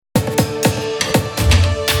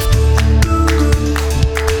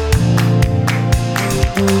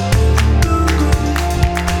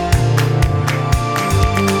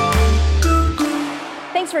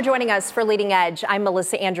for joining us for Leading Edge. I'm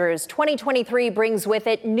Melissa Andrews. 2023 brings with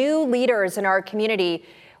it new leaders in our community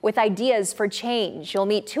with ideas for change. You'll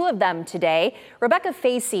meet two of them today. Rebecca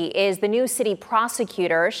Facey is the new city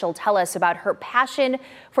prosecutor. She'll tell us about her passion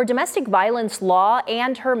for domestic violence law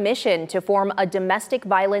and her mission to form a domestic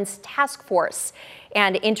violence task force.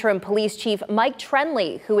 And interim police chief Mike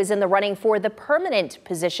Troendle, who is in the running for the permanent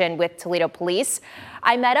position with Toledo Police.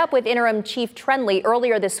 I met up with interim chief Troendle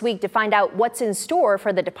earlier this week to find out what's in store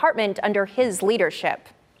for the department under his leadership.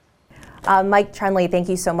 Mike Troendle, thank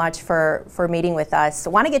you so much for meeting with us. I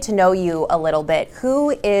want to get to know you a little bit.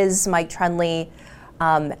 Who is Mike Troendle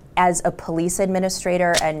as a police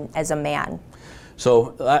administrator and as a man?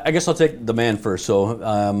 So I guess I'll take the man first. So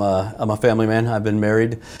I'm a family man. I've been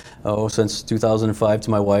married since 2005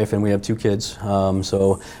 to my wife, and we have two kids.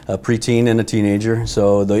 So a preteen and a teenager.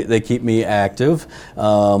 So they keep me active.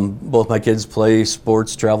 Both my kids play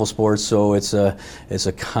sports, travel sports. So it's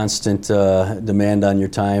a constant demand on your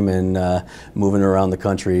time and moving around the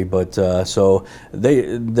country. But so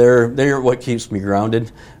they're what keeps me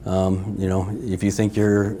grounded. You know, if you think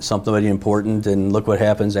you're somebody important, and look what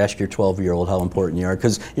happens, ask your 12-year-old how important you are,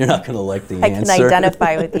 because you're not going to like the answer. I can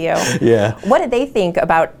identify with you. Yeah. What do they think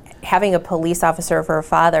about having a police officer for a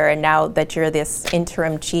father, and now that you're this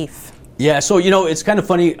interim chief? Yeah, so, you know, it's kind of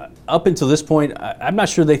funny. Up until this point, I'm not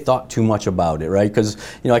sure they thought too much about it, right? Because,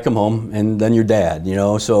 you know, I come home and then you're dad, you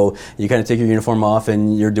know, so you kind of take your uniform off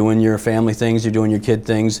and you're doing your family things, you're doing your kid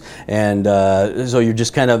things, and so you're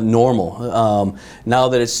just kind of normal. Now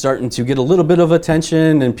that it's starting to get a little bit of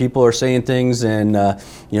attention and people are saying things and,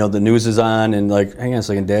 you know, the news is on and like, hang on a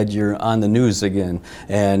second, Dad, you're on the news again.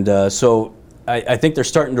 And so I think they're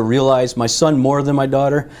starting to realize, my son more than my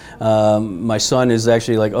daughter. My son is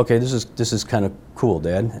actually like, okay, this is kind of cool,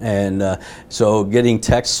 Dad. And so getting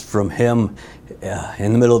texts from him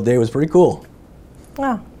in the middle of the day was pretty cool.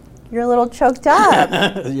 Oh, you're a little choked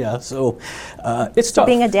up. Yeah, so it's tough.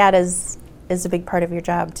 Being a dad is a big part of your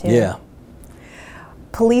job too. Yeah.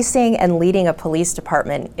 Policing and leading a police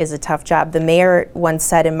department is a tough job. The mayor once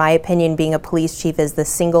said, in my opinion, being a police chief is the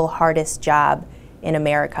single hardest job in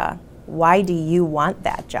America. Why do you want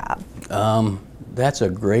that job? That's a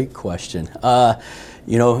great question.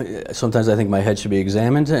 You know, sometimes I think my head should be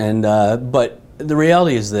examined, and but the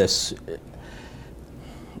reality is this: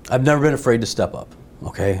 I've never been afraid to step up.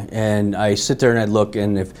 Okay, and I sit there and I look,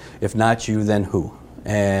 and if not you, then who?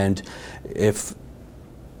 And if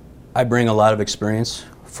I bring a lot of experience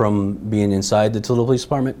from being inside the Toledo Police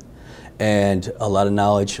Department and a lot of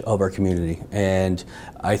knowledge of our community, and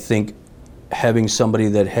I think having somebody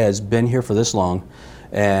that has been here for this long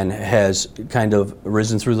and has kind of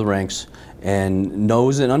risen through the ranks and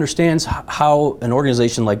knows and understands how an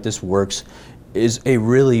organization like this works is a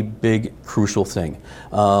really big, crucial thing.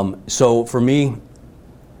 So for me,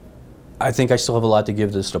 I think I still have a lot to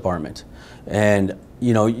give to this department. And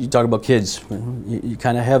you know, you talk about kids, you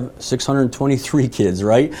kind of have 623 kids,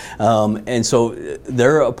 right? And so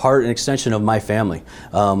they're an extension of my family.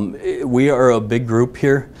 We are a big group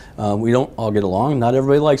here. We don't all get along. Not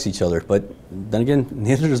everybody likes each other, but then again,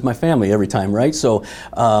 neither does my family every time, right? So,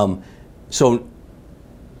 so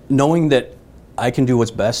knowing that I can do what's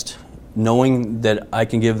best, knowing that I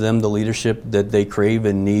can give them the leadership that they crave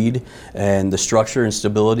and need, and the structure and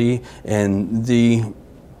stability and the,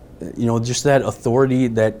 you know, just that authority,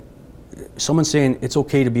 that someone saying it's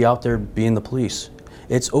okay to be out there being the police.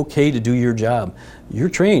 It's okay to do your job. You're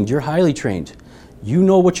trained, you're highly trained. You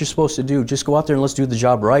know what you're supposed to do. Just go out there and let's do the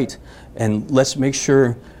job right. And let's make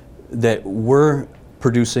sure that we're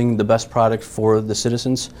producing the best product for the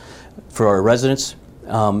citizens, for our residents.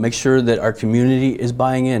 Make sure that our community is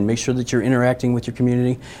buying in. Make sure that you're interacting with your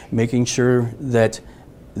community, making sure that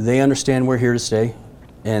they understand we're here to stay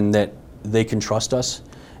and that they can trust us.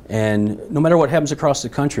 And no matter what happens across the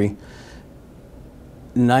country,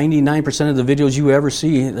 99% of the videos you ever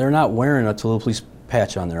see, they're not wearing a Toledo Police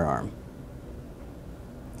patch on their arm.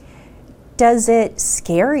 Does it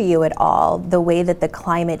scare you at all, the way that the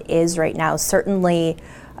climate is right now? Certainly,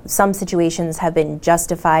 some situations have been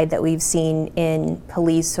justified that we've seen in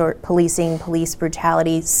policing, police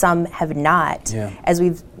brutality. Some have not. Yeah. As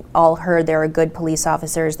we've all heard, there are good police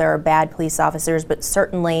officers, there are bad police officers, but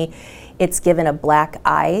certainly it's given a black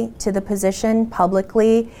eye to the position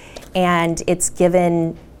publicly, and it's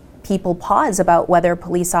given people pause about whether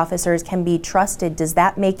police officers can be trusted. Does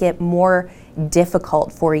that make it more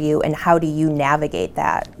difficult for you, and how do you navigate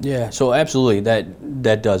that? Yeah, so absolutely,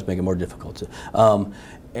 that does make it more difficult.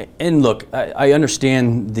 And look, I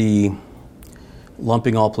understand the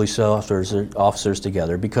lumping all police officers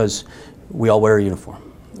together because we all wear a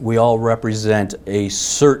uniform. We all represent a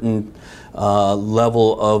certain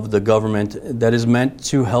level of the government that is meant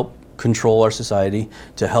to help control our society,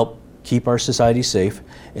 to help keep our society safe,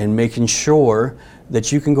 and making sure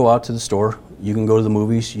that you can go out to the store, you can go to the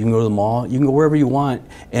movies, you can go to the mall, you can go wherever you want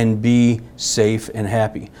and be safe and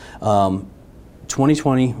happy.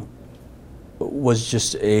 2020 was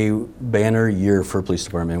just a banner year for police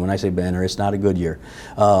department. When I say banner, it's not a good year.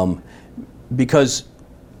 Because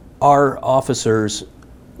our officers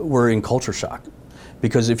were in culture shock.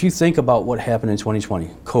 Because if you think about what happened in 2020,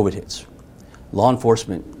 COVID hits. Law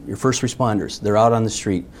enforcement, your first responders, they're out on the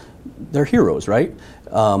street. They're heroes, right?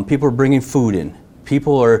 People are bringing food in.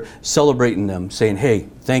 People are celebrating them, saying, hey,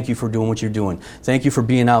 thank you for doing what you're doing. Thank you for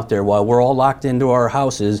being out there. While we're all locked into our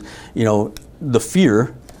houses, you know, the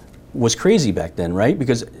fear was crazy back then, right?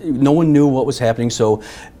 Because no one knew what was happening. So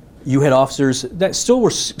you had officers that still were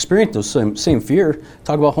experiencing those same fear.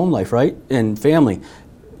 Talk about home life, right? And family.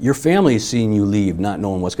 Your family is seeing you leave, not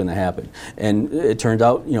knowing what's going to happen. And it turned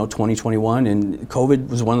out, you know, 2021, and COVID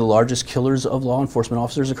was one of the largest killers of law enforcement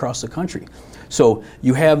officers across the country. So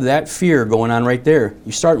you have that fear going on right there,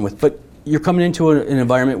 you're starting with. But you're coming into an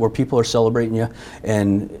environment where people are celebrating you,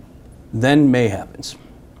 and then May happens.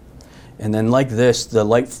 And then like this, the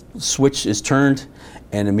light switch is turned,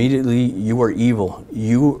 and immediately you are evil.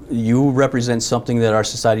 You represent something that our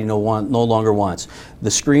society no longer wants.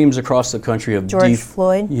 The screams across the country of George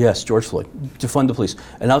Floyd? Yes, George Floyd. Defund the police.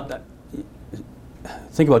 And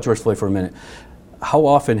think about George Floyd for a minute. How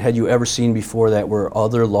often had you ever seen before that where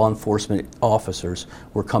other law enforcement officers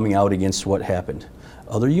were coming out against what happened?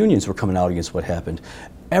 Other unions were coming out against what happened.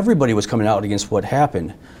 Everybody was coming out against what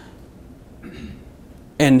happened.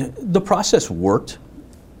 And the process worked.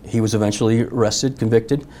 He was eventually arrested,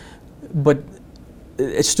 convicted, but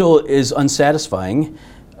it still is unsatisfying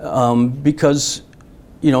because,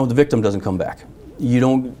 you know, the victim doesn't come back.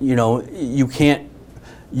 You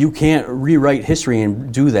can't rewrite history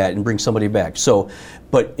and do that and bring somebody back. So,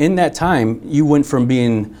 but in that time, you went from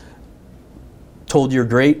being told you're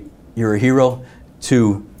great, you're a hero,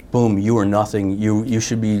 to boom, you are nothing. You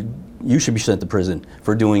should be sent to prison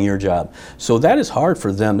for doing your job. So that is hard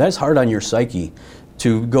for them. That is hard on your psyche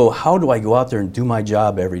to go, how do I go out there and do my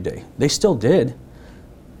job every day? They still did,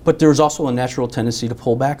 but there's also a natural tendency to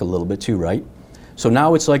pull back a little bit too, right? So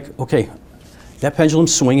now it's like, okay, that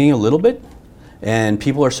pendulum's swinging a little bit, and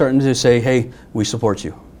people are starting to say, hey, we support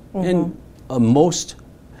you. Mm-hmm. And most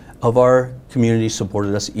of our community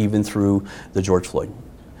supported us even through the George Floyd,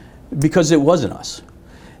 because it wasn't us.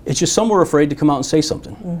 It's just some were afraid to come out and say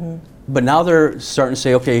something. Mm-hmm. But now they're starting to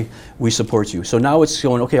say, okay, we support you. So now it's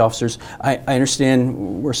going, okay, officers, I understand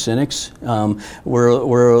we're cynics.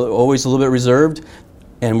 We're always a little bit reserved.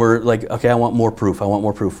 And we're like, okay, I want more proof. I want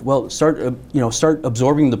more proof. Well, start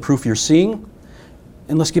absorbing the proof you're seeing,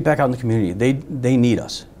 and let's get back out in the community. They need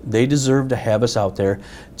us. They deserve to have us out there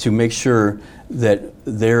to make sure that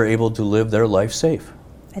they're able to live their life safe.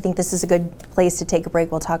 I think this is a good place to take a break.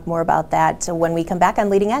 We'll talk more about that when we come back on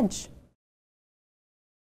Leading Edge.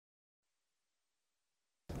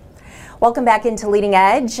 Welcome back into Leading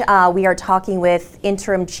Edge. We are talking with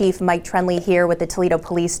Interim Chief Mike Troendle here with the Toledo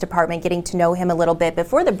Police Department, getting to know him a little bit.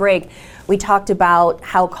 Before the break, we talked about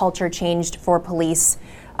how culture changed for police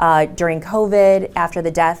during COVID, after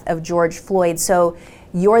the death of George Floyd. So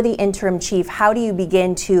you're the interim chief. How do you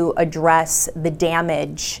begin to address the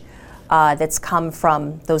damage that's come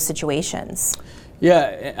from those situations?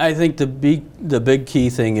 Yeah, I think the big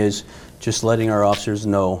key thing is just letting our officers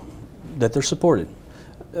know that they're supported.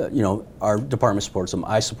 Our department supports them.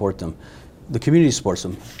 I support them. The community supports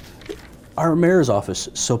them. Our mayor's office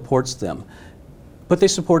supports them. But they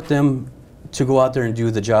support them to go out there and do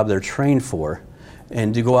the job they're trained for,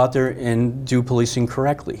 and to go out there and do policing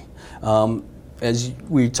correctly. As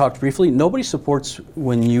we talked briefly, nobody supports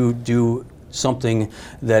when you do something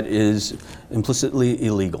that is implicitly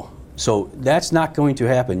illegal. So that's not going to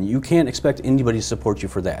happen. You can't expect anybody to support you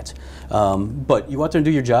for that. But you out there and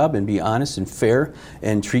do your job and be honest and fair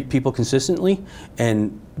and treat people consistently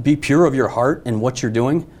and be pure of your heart and what you're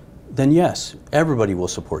doing, then yes, everybody will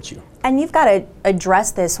support you. And you've got to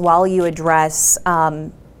address this while you address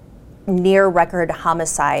near record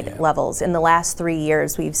homicide levels. In the last 3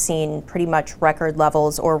 years, we've seen pretty much record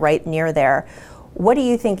levels or right near there. What do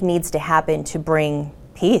you think needs to happen to bring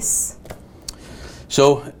peace?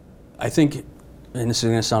 So I think, and this is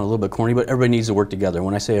going to sound a little bit corny, but everybody needs to work together.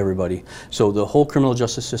 When I say everybody, so the whole criminal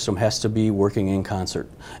justice system has to be working in concert,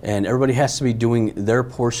 and everybody has to be doing their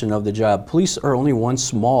portion of the job. Police are only one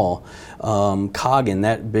small cog in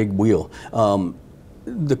that big wheel.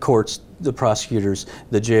 The courts, the prosecutors,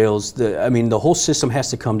 the jails, the whole system has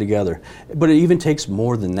to come together. But it even takes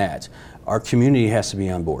more than that. Our community has to be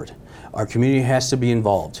on board. Our community has to be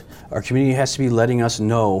involved. Our community has to be letting us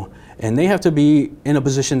know, and they have to be in a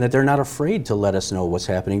position that they're not afraid to let us know what's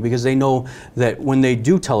happening, because they know that when they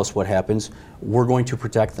do tell us what happens, we're going to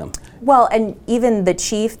protect them. Well, and even the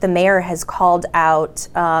chief, the mayor, has called out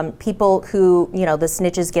people who, the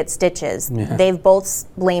snitches get stitches. Yeah. They've both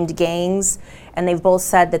blamed gangs, and they've both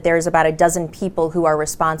said that there's about a dozen people who are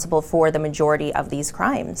responsible for the majority of these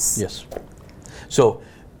crimes. Yes. So,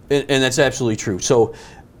 and that's absolutely true. So,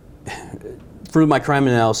 through my crime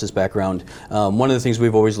analysis background, one of the things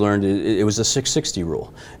we've always learned, it was a 660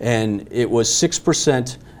 rule. And it was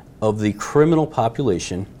 6% of the criminal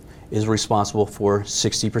population is responsible for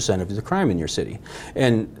 60% of the crime in your city.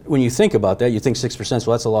 And when you think about that, you think 6%,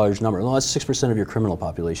 well, that's a large number. No, that's 6% of your criminal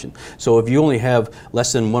population. So if you only have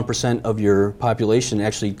less than 1% of your population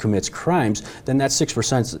actually commits crimes, then that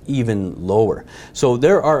 6% is even lower. So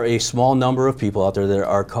there are a small number of people out there that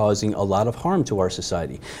are causing a lot of harm to our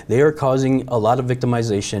society. They are causing a lot of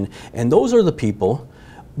victimization, and those are the people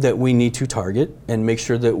that we need to target and make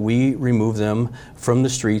sure that we remove them from the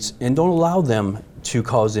streets and don't allow them to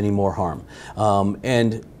cause any more harm.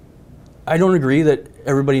 And I don't agree that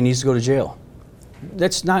everybody needs to go to jail.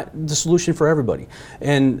 That's not the solution for everybody.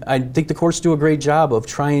 And I think the courts do a great job of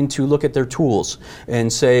trying to look at their tools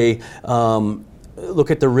and say,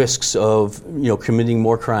 look at the risks of committing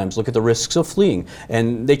more crimes, look at the risks of fleeing.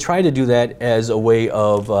 And they try to do that as a way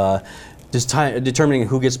of determining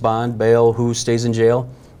who gets bond, bail, who stays in jail.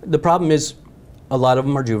 The problem is, a lot of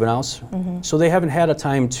them are juveniles, so they haven't had a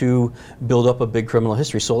time to build up a big criminal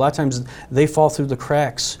history. So a lot of times they fall through the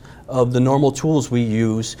cracks of the normal tools we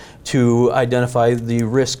use to identify the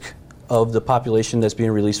risk of the population that's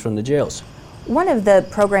being released from the jails. One of the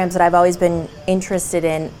programs that I've always been interested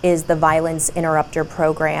in is the Violence Interrupter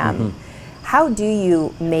program. How do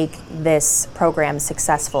you make this program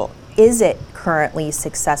successful? Is it currently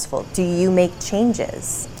successful? Do you make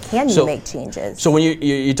changes? Can you make changes? So when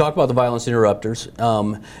you talk about the violence interrupters,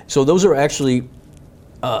 so those are actually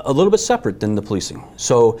a little bit separate than the policing.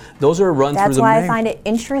 So those are run through the That's why I find it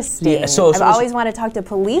interesting. Yeah, so I've always wanted to talk to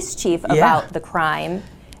police chief about the crime,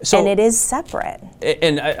 and it is separate.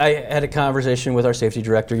 And I had a conversation with our safety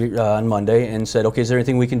director on Monday and said, okay, is there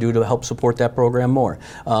anything we can do to help support that program more?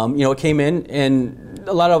 It came in and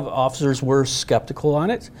a lot of officers were skeptical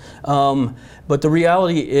on it. But the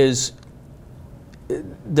reality is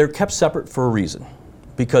they're kept separate for a reason,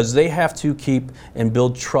 because they have to keep and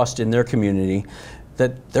build trust in their community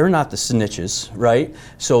that they're not the snitches, right?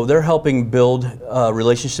 So they're helping build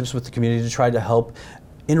relationships with the community to try to help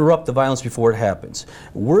interrupt the violence before it happens.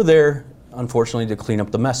 We're there, unfortunately, to clean up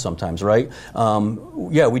the mess sometimes, right?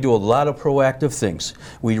 Yeah, we do a lot of proactive things.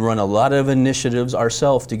 We run a lot of initiatives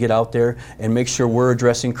ourselves to get out there and make sure we're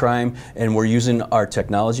addressing crime, and we're using our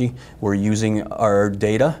technology, we're using our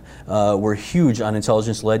data. We're huge on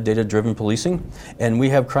intelligence-led, data-driven policing, and we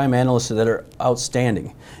have crime analysts that are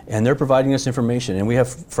outstanding, and they're providing us information. And we have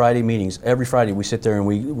Friday meetings. Every Friday we sit there and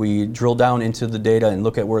we drill down into the data and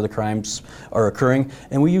look at where the crimes are occurring,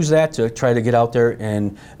 and we use that to try to get out there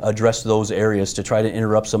and address those areas to try to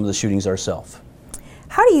interrupt some of the shootings ourselves.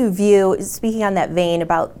 How do you view, speaking on that vein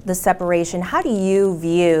about the separation, how do you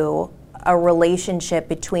view a relationship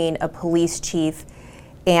between a police chief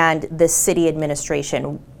and the city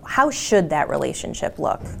administration? How should that relationship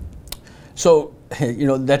look? So,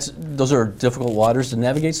 those are difficult waters to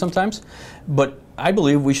navigate sometimes, but I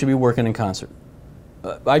believe we should be working in concert.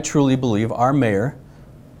 I truly believe our mayor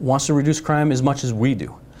wants to reduce crime as much as we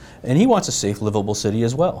do, and he wants a safe, livable city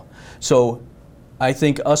as well. So I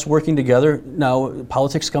think us working together, now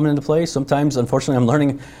politics coming into play, sometimes, unfortunately, I'm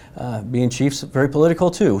learning being chief's very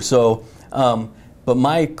political too. So, but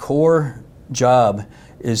my core job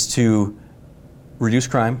is to reduce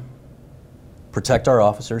crime, protect our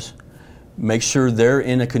officers, make sure they're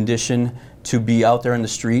in a condition to be out there in the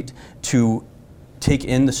street, to take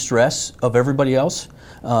in the stress of everybody else.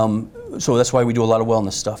 So that's why we do a lot of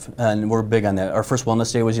wellness stuff, and we're big on that. Our first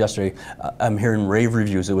wellness day was yesterday. I'm hearing rave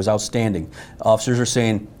reviews. It was outstanding. Officers are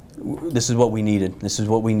saying, this is what we needed. This is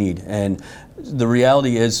what we need. And the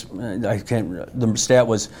reality is, the stat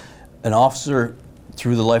was, an officer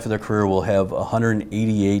through the life of their career will have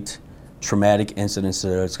 188 traumatic incidents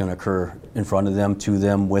that it's going to occur in front of them, to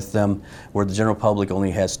them, with them, where the general public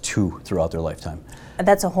only has 2 throughout their lifetime.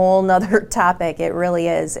 That's a whole nother topic. It really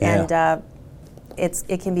is. Yeah. And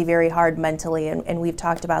it can be very hard mentally, and we've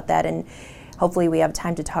talked about that, and hopefully we have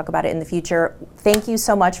time to talk about it in the future. Thank you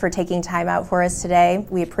so much for taking time out for us today.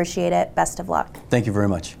 We appreciate it. Best of luck. Thank you very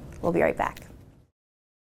much. We'll be right back.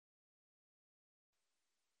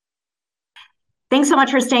 Thanks so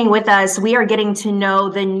much for staying with us. We are getting to know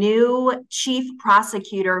the new chief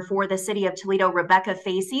prosecutor for the city of Toledo, Rebecca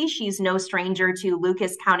Facey. She's no stranger to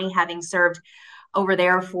Lucas County, having served over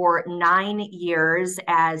there for 9 years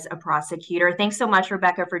as a prosecutor. Thanks so much,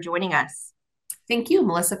 Rebecca, for joining us. Thank you,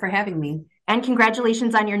 Melissa, for having me. And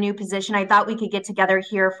congratulations on your new position. I thought we could get together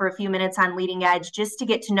here for a few minutes on Leading Edge just to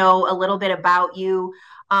get to know a little bit about you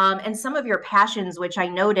and some of your passions, which I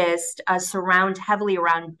noticed surround heavily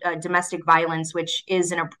around domestic violence, which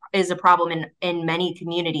is a problem in many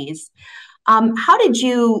communities. How did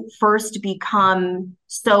you first become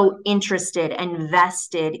so interested and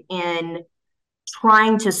vested in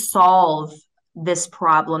trying to solve this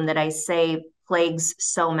problem that I say plagues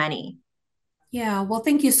so many? Yeah, well,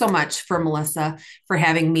 thank you so much for Melissa for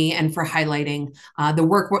having me and for highlighting the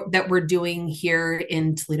work that we're doing here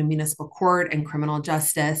in Toledo Municipal Court and criminal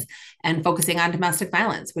justice and focusing on domestic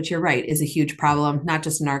violence, which you're right, is a huge problem, not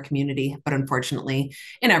just in our community, but unfortunately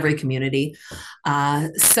in every community.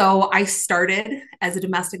 So I started as a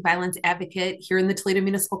domestic violence advocate here in the Toledo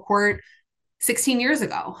Municipal Court 16 years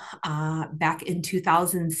ago, back in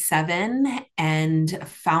 2007, and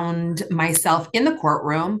found myself in the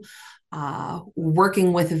courtroom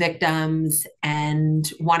working with victims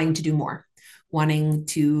and wanting to do more, wanting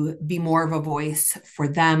to be more of a voice for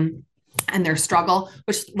them and their struggle,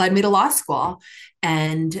 which led me to law school.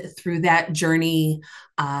 And through that journey,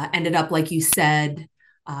 ended up, like you said,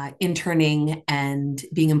 interning and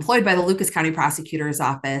being employed by the Lucas County Prosecutor's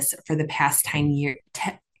Office for the past 10 years,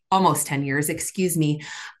 almost 10 years, excuse me,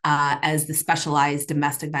 as the specialized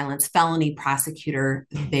domestic violence felony prosecutor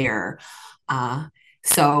there.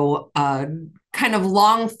 So kind of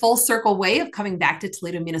long full circle way of coming back to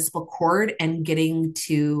Toledo Municipal Court and getting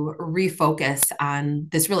to refocus on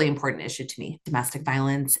this really important issue to me, domestic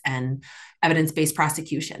violence and evidence-based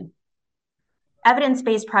prosecution.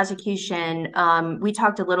 Evidence-based prosecution, we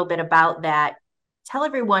talked a little bit about that. Tell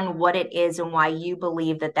everyone what it is and why you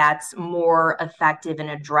believe that that's more effective in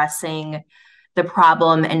addressing the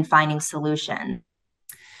problem and finding solution.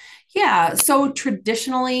 Yeah, so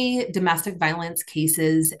traditionally, domestic violence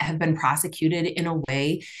cases have been prosecuted in a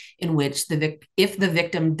way in which if the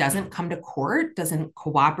victim doesn't come to court, doesn't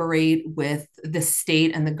cooperate with the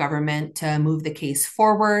state and the government to move the case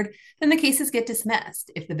forward, then the cases get dismissed.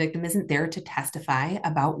 If the victim isn't there to testify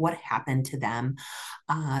about what happened to them,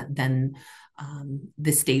 then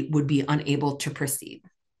the state would be unable to proceed.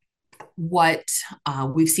 What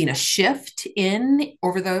we've seen a shift in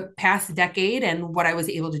over the past decade, and what I was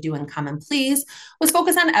able to do in Common Pleas was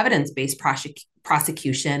focus on evidence-based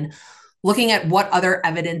prosecution, looking at what other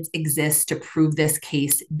evidence exists to prove this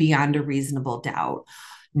case beyond a reasonable doubt.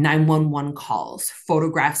 911 calls,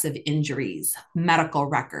 photographs of injuries, medical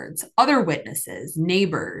records, other witnesses,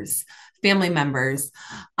 neighbors, family members,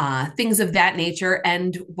 things of that nature.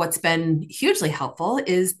 And what's been hugely helpful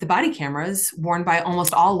is the body cameras worn by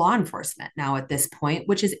almost all law enforcement now at this point,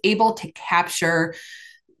 which is able to capture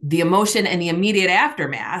the emotion and the immediate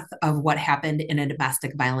aftermath of what happened in a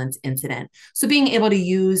domestic violence incident. So being able to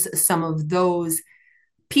use some of those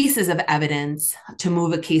pieces of evidence to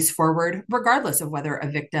move a case forward, regardless of whether a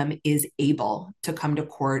victim is able to come to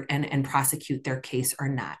court and prosecute their case or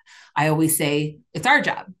not. I always say it's our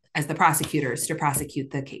job as the prosecutors to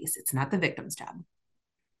prosecute the case. It's not the victim's job.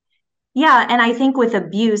 Yeah, and I think with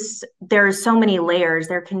abuse, there's so many layers.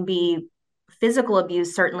 There can be physical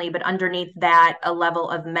abuse, certainly, but underneath that, a level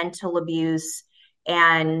of mental abuse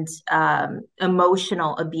and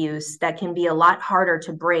emotional abuse that can be a lot harder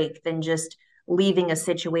to break than just leaving a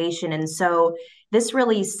situation. And so this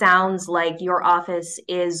really sounds like your office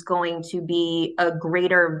is going to be a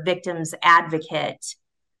greater victim's advocate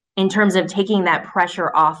in terms of taking that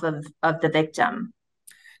pressure off of the victim.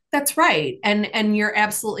 That's right. And you're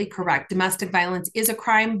absolutely correct. Domestic violence is a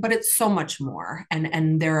crime, but it's so much more.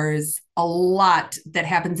 And there's a lot that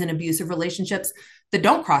happens in abusive relationships that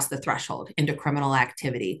don't cross the threshold into criminal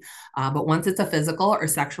activity. But once it's a physical or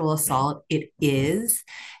sexual assault, it is.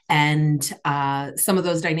 And some of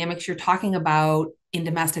those dynamics you're talking about in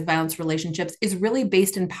domestic violence relationships is really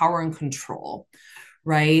based in power and control,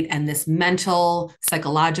 right? And this mental,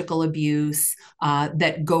 psychological abuse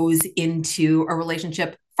that goes into a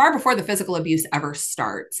relationship far before the physical abuse ever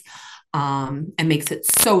starts, and makes it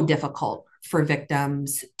so difficult for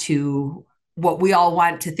victims to what we all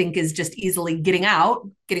want to think is just easily getting out,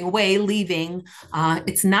 getting away, leaving.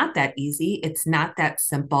 It's not that easy. It's not that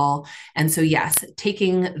simple. And so, yes,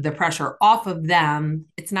 taking the pressure off of them,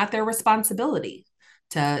 it's not their responsibility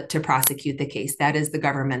to prosecute the case. That is the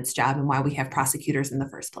government's job and why we have prosecutors in the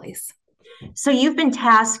first place. So you've been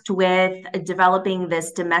tasked with developing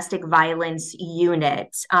this domestic violence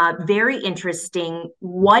unit. Very interesting.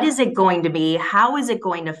 What is it going to be? How is it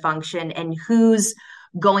going to function? And who's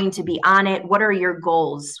going to be on it? What are your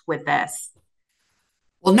goals with this?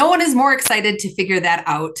 Well, no one is more excited to figure that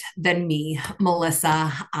out than me,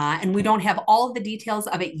 Melissa. And we don't have all of the details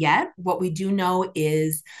of it yet. What we do know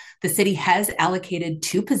is the city has allocated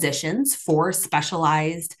 2 positions for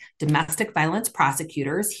specialized domestic violence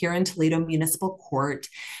prosecutors here in Toledo Municipal Court,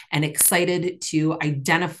 and excited to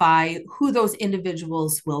identify who those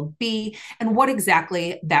individuals will be and what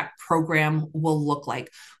exactly that program will look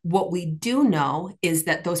like. What we do know is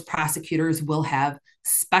that those prosecutors will have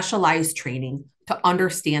specialized training to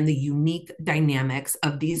understand the unique dynamics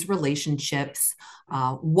of these relationships,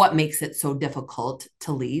 what makes it so difficult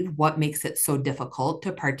to leave, what makes it so difficult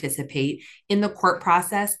to participate in the court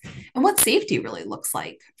process, and what safety really looks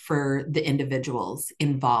like for the individuals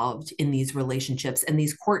involved in these relationships and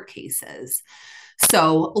these court cases.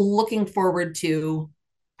 So looking forward to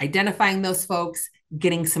identifying those folks,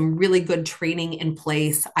 getting some really good training in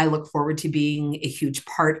place. I look forward to being a huge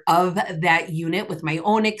part of that unit with my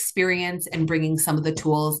own experience and bringing some of the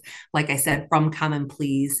tools, like I said, from Common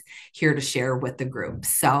Pleas here to share with the group.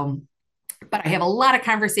 But I have a lot of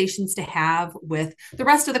conversations to have with the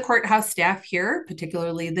rest of the courthouse staff here,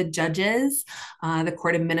 particularly the judges, the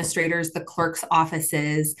court administrators, the clerk's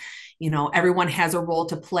offices. Everyone has a role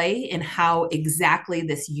to play in how exactly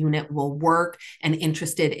this unit will work, and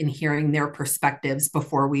interested in hearing their perspectives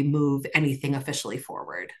before we move anything officially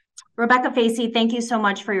forward. Rebecca Facey, thank you so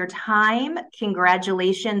much for your time.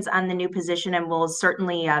 Congratulations on the new position, and we'll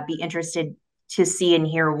certainly be interested to see and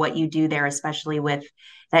hear what you do there, especially with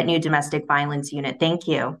that new domestic violence unit. Thank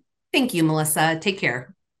you. Thank you, Melissa. Take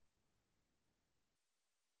care.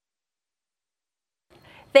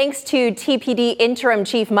 Thanks to TPD Interim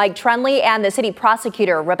Chief Mike Troendle and the City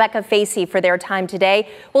Prosecutor Rebecca Facey for their time today.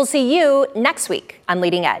 We'll see you next week on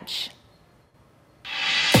Leading Edge.